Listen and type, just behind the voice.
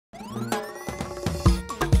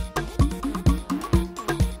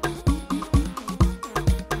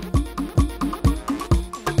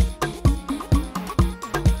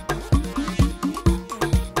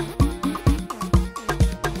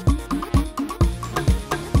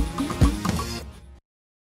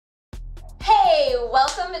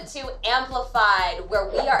to Amplified, where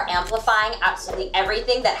we are amplifying absolutely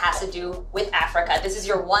everything that has to do with Africa. This is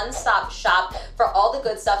your one-stop shop for all the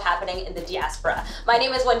good stuff happening in the diaspora. My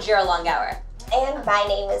name is Wanjira Longhour. And my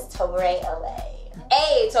name is Tobere LA.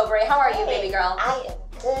 Hey, Tobere, how are you, baby girl? I am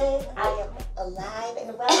good. I am alive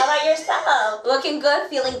and well. How about yourself? Looking good,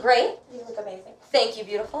 feeling great. You look amazing. Thank you,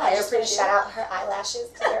 beautiful. I just want to shout out her eyelashes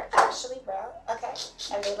because they're actually brown. Okay.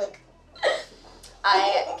 And they look...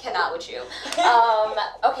 I cannot with you.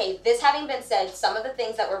 Okay, this having been said, some of the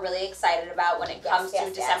things that we're really excited about when it comes to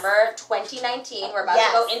December 2019, we're about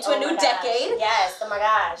to go into a new decade. Yes, oh my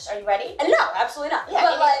gosh. Are you ready? No, absolutely not. Yeah,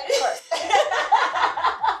 but like, of course.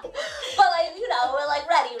 but like, you know, we're like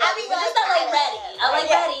ready. I mean, we're just not like ready. I'm like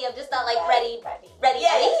ready. I'm just not like ready.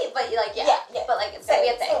 Yeah. But like, yeah. But like, it's gonna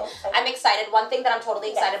be a thing. I'm excited. One thing that I'm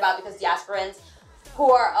totally excited about, because diasporans who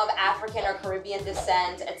are of African or Caribbean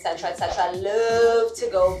descent, etc., love to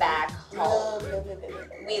go back home.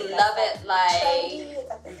 We love it, like,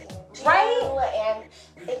 right? And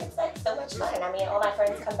I think it's like so much fun. I mean, all my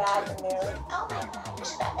friends come back and they're like, "Oh my God, you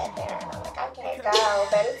should have been there." And I'm like, "I can't go,"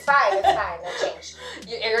 but it's fine. It's fine. No change.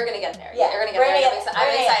 You're gonna get there. Yeah, you're gonna get there.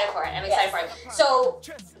 I'm excited for it. I'm excited for it. So,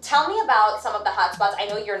 tell me about some of the hotspots. I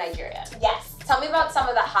know you're Nigerian. Yes. Tell me about some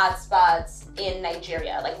of the hotspots in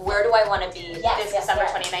Nigeria. Like, where do I want to be this December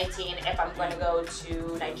 2019 if I'm going to go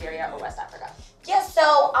to Nigeria or West Africa? Yeah,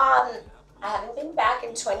 so I haven't been back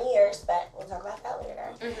in 20 years, but we'll talk about that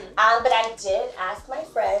later. But I did ask my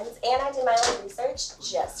friends, and I did my own research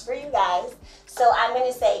just for you guys. So I'm going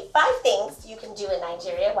to say 5 things you can do in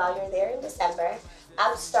Nigeria while you're there in December.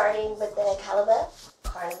 I'm starting with the Calabar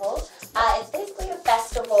Carnival. It's basically a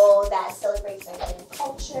festival that celebrates Nigerian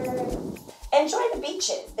culture. Enjoy the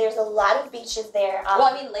beaches. There's a lot of beaches there. Well,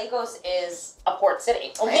 I mean, Lagos is a port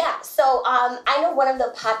city. Right? Yeah, so I know one of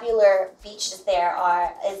the popular beaches there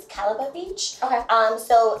is Calabar Beach. Okay.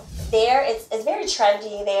 So there, it's very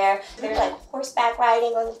trendy there. There's like horseback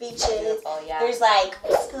riding on the beaches. Oh, yeah. There's like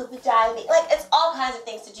scuba diving. Like, it's all kinds of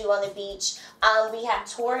things to do on the beach. We have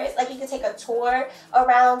tours. Like, you can take a tour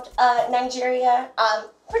around Nigeria.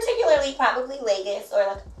 Particularly probably Lagos or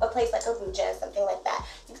like a place like Abuja, something like that.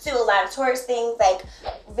 You can do a lot of tourist things like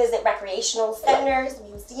visit recreational centers,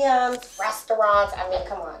 museums, restaurants. I mean,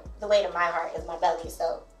 come on. The way to my heart is my belly,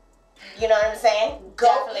 so you know what I'm saying?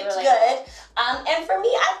 Go eat good. And for me,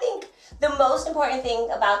 I think the most important thing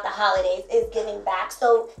about the holidays is giving back.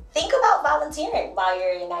 So think about volunteering while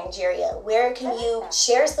you're in Nigeria. Where can you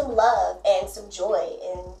share some love and some joy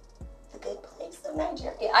in the good place of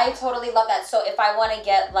Nigeria? Yeah, I totally love that. So if I want to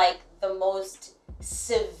get like the most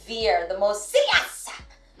severe, the most serious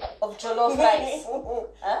of jollof rice,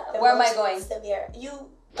 where am I going? Severe. You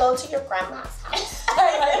go to your grandma's house.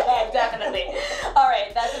 Definitely. All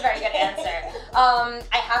right, that's a very good answer.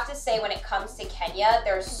 I have to say, when it comes to Kenya,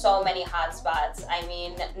 there's so many hotspots. I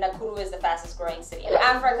mean, Nakuru is the fastest growing city in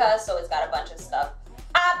Africa, so it's got a bunch of stuff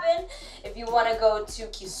happen. If you want to go to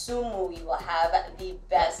Kisumu, you will have the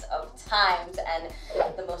best of times and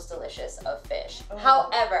the most delicious of fish.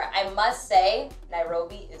 However, I must say,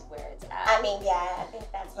 Nairobi is where it's at. I mean, yeah, I think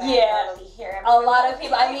that's what I totally hear. A lot of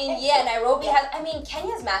people, I mean, yeah, Nairobi has, I mean,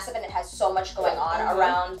 Kenya's massive and it has so much going on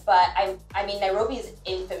around, but I mean, Nairobi is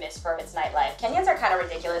infamous for its nightlife. Kenyans are kind of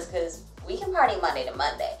ridiculous because we can party Monday to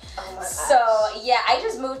Monday. Oh my gosh. So yeah, I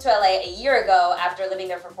just moved to LA a year ago after living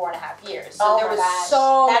there for 4.5 years. So there was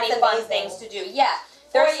so many fun things to do. Yeah.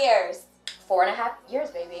 4 years. 4.5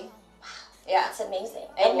 years, baby. Wow. Yeah. That's amazing.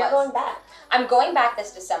 And you're going back. I'm going back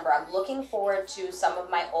this December. I'm looking forward to some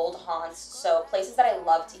of my old haunts. So places that I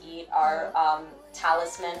love to eat are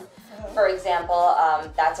Talisman, for example.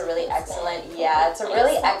 That's a really excellent, it's a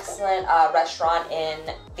really excellent restaurant in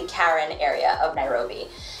the Karen area of Nairobi.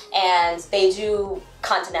 And they do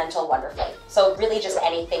continental wonderfully. So really just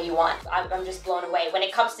anything you want. I'm just blown away. When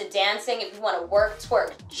it comes to dancing, if you want to work,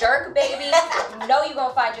 twerk, jerk, baby, you know you're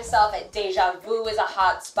gonna find yourself at Deja Vu is a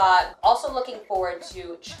hot spot. Also looking forward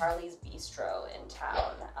to Charlie's Bistro in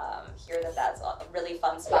town. Hear that that's a really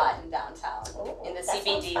fun spot in downtown, in the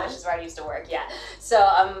CBD, which is where I used to work. Yeah. So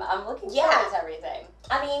I'm looking forward to everything.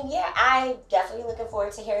 I mean, yeah, I'm definitely looking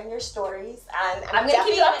forward to hearing your stories. I'm going to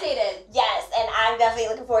keep you updated. Yes, and I'm definitely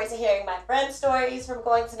looking forward to hearing my friends' stories from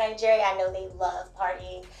going to Nigeria. I know they love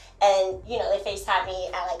partying, and, you know, they FaceTime me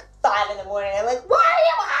at like 5 in the morning. I'm like, why are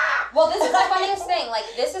you up? Well, this is the funniest thing. Like,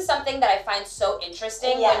 this is something that I find so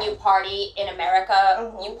interesting when you party in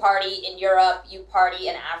America, you party in Europe, you party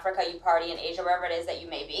in Africa, you party in Asia, wherever it is that you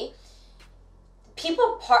may be.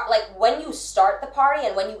 People like when you start the party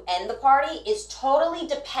and when you end the party is totally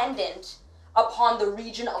dependent upon the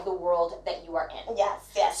region of the world that you are in. Yes.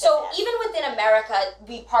 So even within America,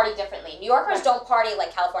 we party differently. New Yorkers don't party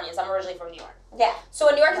like Californians. I'm originally from New York. Yeah. So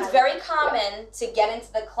in New York, it's very common to get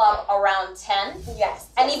into the club around 10. Yes.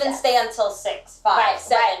 And even stay until 6, 5,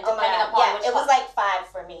 7, depending upon which it was like 5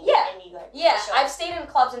 for me in New York. Yeah, sure. I've stayed in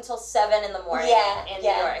clubs until 7 in the morning in New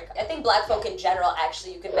York. I think black folk in general,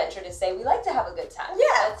 actually, you could venture to say, we like to have a good time.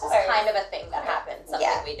 Yeah, That's just kind of a thing that happens, something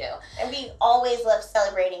we do. And we always love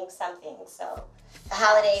celebrating something, so the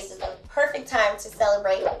holidays is the perfect time to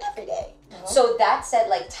celebrate every day. So that said,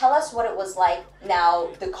 like, tell us what it was like now,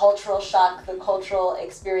 the cultural shock, the cultural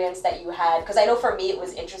experience that you had. Because I know for me it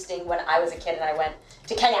was interesting when I was a kid and I went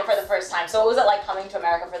to Kenya for the first time. So what was it like coming to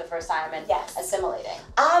America for the first time and assimilating?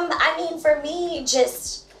 I mean, for me,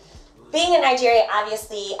 just being in Nigeria,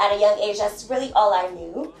 obviously, at a young age, that's really all I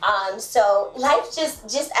knew. So life just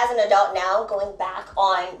as an adult now, going back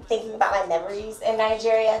on thinking about my memories in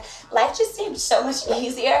Nigeria, life just seemed so much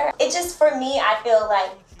easier. It just, for me, I feel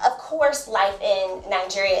like, of course, life in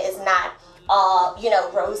Nigeria is not all,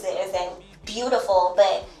 roses and beautiful,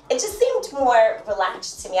 but it just seemed more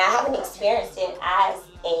relaxed to me. I haven't experienced it as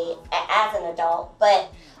an adult, but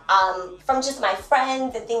from just my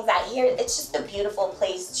friends and things I hear, it's just a beautiful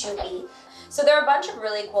place to be. So there are a bunch of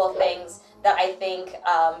really cool things that I think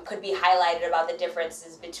could be highlighted about the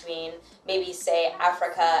differences between maybe, say,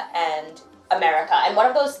 Africa and America. And one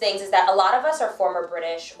of those things is that a lot of us are former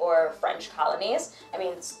British or French colonies. I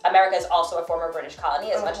mean, America is also a former British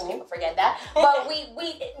colony, as much as people forget that. But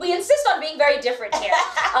we insist on being very different here.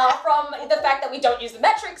 From the fact that we don't use the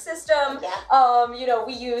metric system,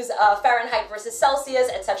 we use Fahrenheit versus Celsius,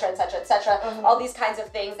 etc., etc., etc. All these kinds of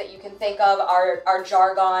things that you can think of, our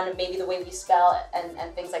jargon, maybe the way we spell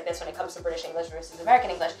and things like this when it comes to British English versus American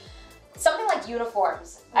English. Something like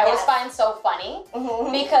uniforms, I always find so funny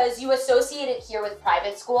because you associate it here with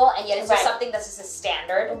private school, and yet it's just something that's just a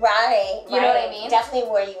standard. Right. You know what I mean? Definitely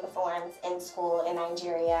wore uniforms in school in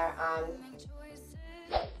Nigeria.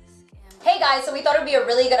 Hey guys, so we thought it would be a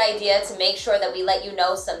really good idea to make sure that we let you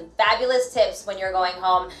know some fabulous tips when you're going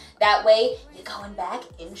home. That way, you're going back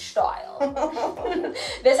in style.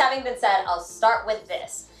 This having been said, I'll start with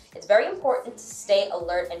this. It's very important to stay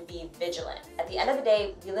alert and be vigilant. At the end of the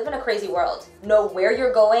day, we live in a crazy world. Know where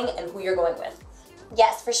you're going and who you're going with.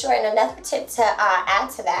 Yes, for sure. And another tip to add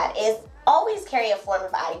to that is always carry a form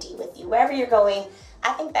of ID with you. Wherever you're going,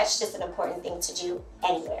 I think that's just an important thing to do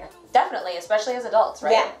anywhere. Definitely, especially as adults,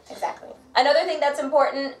 right? Yeah, exactly. Another thing that's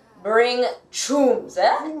important, bring chooms.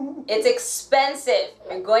 It's expensive.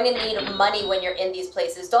 You're going to need money when you're in these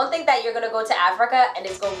places. Don't think that you're going to go to Africa and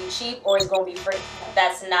it's going to be cheap or it's going to be free.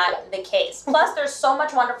 That's not the case. Plus, there's so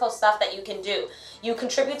much wonderful stuff that you can do. You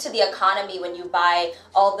contribute to the economy when you buy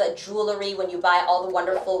all the jewelry, when you buy all the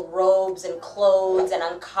wonderful robes and clothes and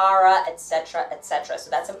Ankara, etc., etc.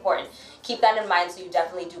 So that's important. Keep that in mind so you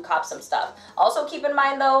definitely do cop some stuff. Also keep in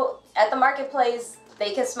mind though, at the marketplace,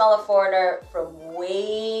 they can smell a foreigner from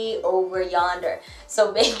way over yonder.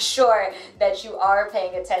 So make sure that you are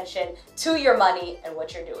paying attention to your money and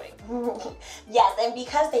what you're doing. Yes, and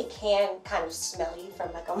because they can kind of smell you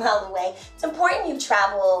from like a mile away, it's important you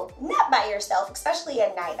travel not by yourself, especially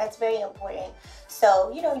at night. That's very important.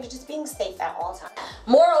 So, you're just being safe at all times.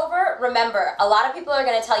 Moreover, remember, a lot of people are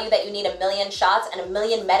going to tell you that you need 1 million shots and 1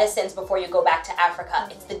 million medicines before you go back to Africa.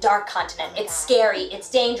 It's the dark continent. It's scary. It's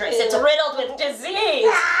dangerous. It's riddled with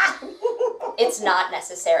disease. It's not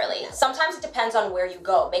necessarily. Sometimes it depends on where you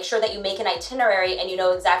go. Make sure that you make an itinerary and you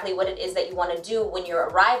know exactly what it is that you want to do when you're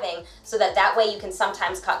arriving so that way you can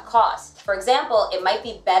sometimes cut costs. For example, it might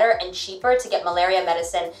be better and cheaper to get malaria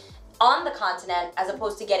medicine on the continent as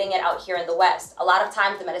opposed to getting it out here in the West. A lot of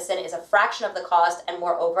times the medicine is a fraction of the cost, and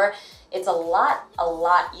moreover, it's a lot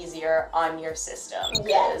easier on your system.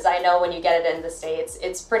 Because I know when you get it in the States,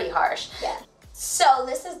 it's pretty harsh. Yeah. So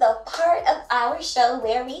this is the part of our show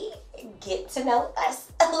where we get to know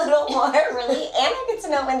us a little more, really, and I get to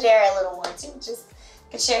know Manjera a little more too. Just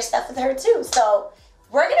could share stuff with her too. So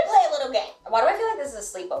we're gonna play a little game. Why do I feel like this is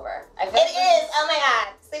a sleepover? It is. Oh my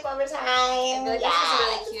god. Sleepover time. I feel like this is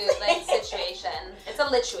a really cute situation. It's a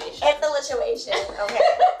lituation. It's a lituation. Okay.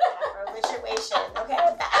 Afro lituation. Okay.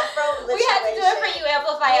 The Afro lituation. We had to do it for you,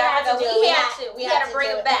 Amplify. We had to bring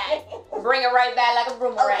it back. Bring it right back like a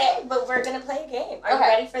boomerang. Okay, but we're gonna play a game. Are you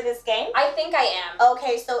ready for this game? I think I am.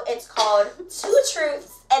 Okay, so it's called 2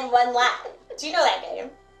 Truths and 1 Lie. Do you know that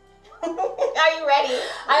game? Are you ready?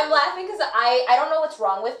 I'm laughing because I don't know what's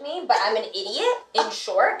wrong with me, but I'm an idiot, in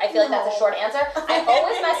short. I feel like that's a short answer. I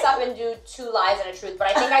always mess up and do 2 lies and a truth, but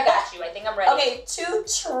I think I got you. I think I'm ready. Okay, 2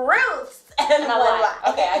 truths and 1 lie.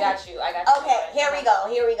 Okay, I got you. Okay, here we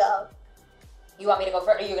go. You want me to go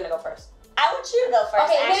first, or are you going to go first? I want you to go first.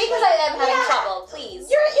 Okay, maybe because I am having Yeah. trouble. Please.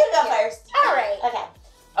 You go first. All right. Okay.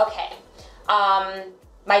 Okay.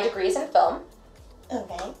 My degree's in film.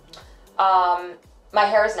 Okay. My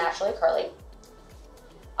hair is naturally curly.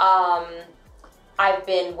 I've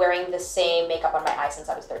been wearing the same makeup on my eyes since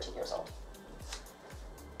I was 13 years old.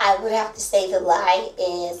 I would have to say the lie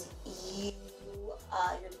is you,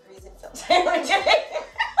 your degrees in film.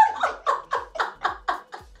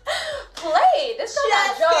 Play! This is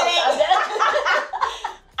not a joke.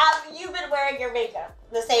 You've been wearing your makeup,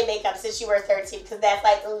 the same makeup since you were 13, because that's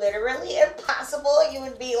like literally impossible. You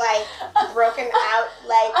would be like broken out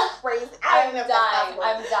like crazy. I'm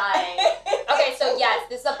dying. Okay, so yes,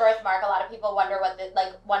 this is a birthmark. A lot of people wonder what this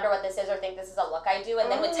is or think this is a look I do. And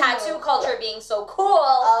then with tattoo culture being so cool,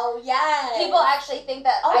 people actually think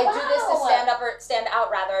that I do this to stand out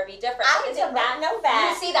rather or be different. I did not know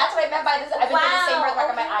that. You see, that's what I meant by this. I've been doing the same birthmark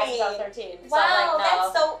on my eyes since I was 13. So Wow, I'm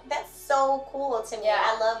like, no. that's so cool to me. Yeah.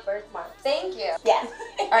 I love birthmarks. Thank you. Yes.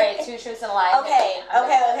 All right, 2 truths and a lie.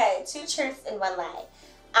 Okay. 2 truths and 1 lie.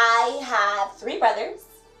 I have 3 brothers.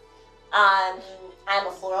 I'm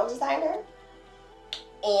a floral designer,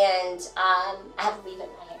 and I have a weave in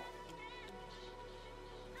my hair.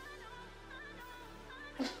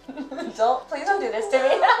 Please don't do this to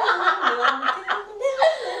me.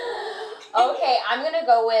 Okay, I'm gonna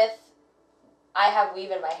go with I have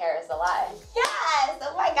weave in my hair is the lie. Yes!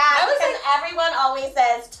 Oh my god. Because everyone always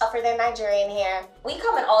says tougher than Nigerian hair. We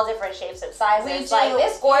come in all different shapes and sizes. We do. Like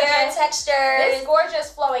this gorgeous hair texture. This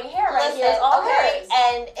gorgeous flowing hair right here is all hers.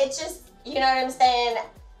 And it just, you know what I'm saying?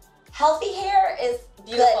 Healthy hair is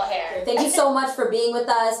beautiful good hair. Thank you so much for being with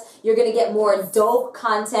us. You're going to get more dope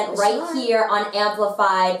content here on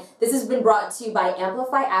Amplify. This has been brought to you by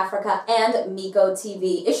Amplify Africa and MeCo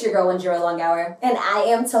TV. It's your girl, Wanjiro Longhour. And I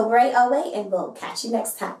am Tobere Owe, and we'll catch you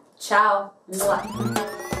next time. Ciao.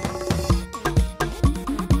 Mwah.